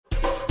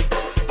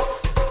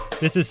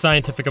This is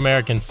Scientific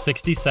American's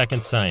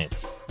 60-Second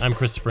Science. I'm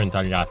Christopher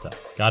Intagliata.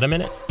 Got a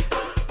minute?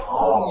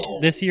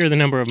 This year, the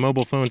number of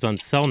mobile phones on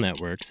cell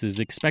networks is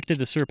expected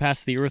to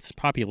surpass the Earth's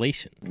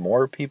population.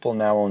 More people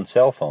now own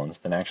cell phones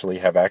than actually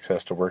have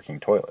access to working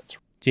toilets.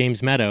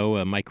 James Meadow,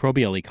 a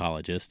microbial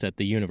ecologist at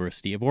the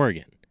University of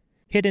Oregon.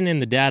 Hidden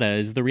in the data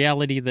is the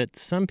reality that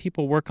some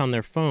people work on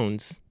their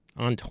phones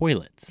on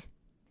toilets.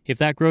 If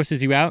that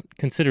grosses you out,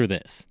 consider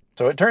this.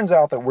 So it turns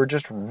out that we're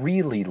just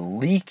really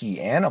leaky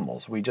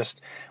animals.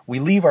 We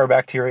leave our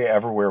bacteria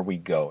everywhere we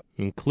go.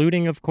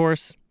 Including, of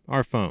course,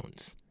 our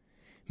phones.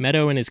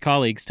 Meadow and his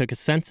colleagues took a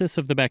census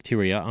of the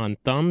bacteria on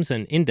thumbs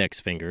and index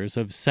fingers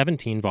of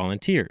 17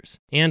 volunteers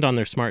and on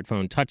their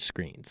smartphone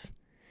touchscreens.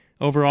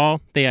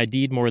 Overall, they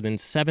ID'd more than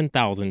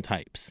 7,000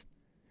 types.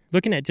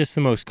 Looking at just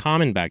the most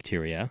common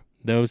bacteria,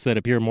 those that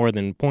appear more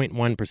than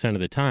 0.1% of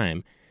the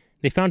time,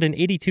 they found an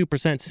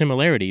 82%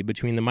 similarity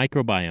between the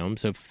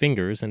microbiomes of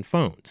fingers and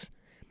phones,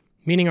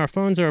 meaning our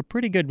phones are a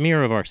pretty good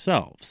mirror of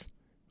ourselves,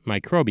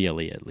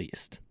 microbially at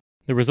least.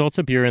 The results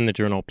appear in the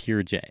journal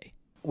PeerJ.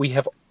 We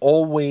have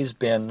always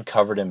been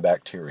covered in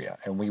bacteria,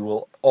 and we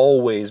will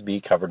always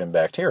be covered in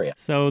bacteria.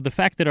 So the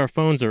fact that our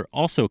phones are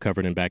also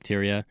covered in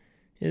bacteria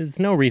is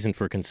no reason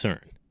for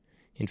concern.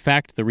 In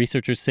fact, the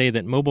researchers say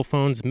that mobile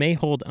phones may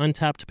hold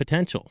untapped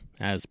potential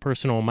as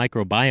personal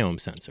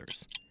microbiome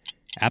sensors.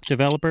 App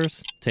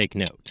developers, take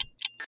note.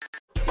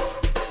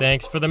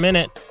 Thanks for the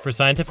minute. For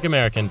Scientific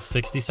American's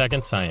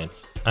 60-Second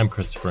Science, I'm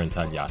Christopher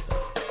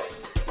Intagliata.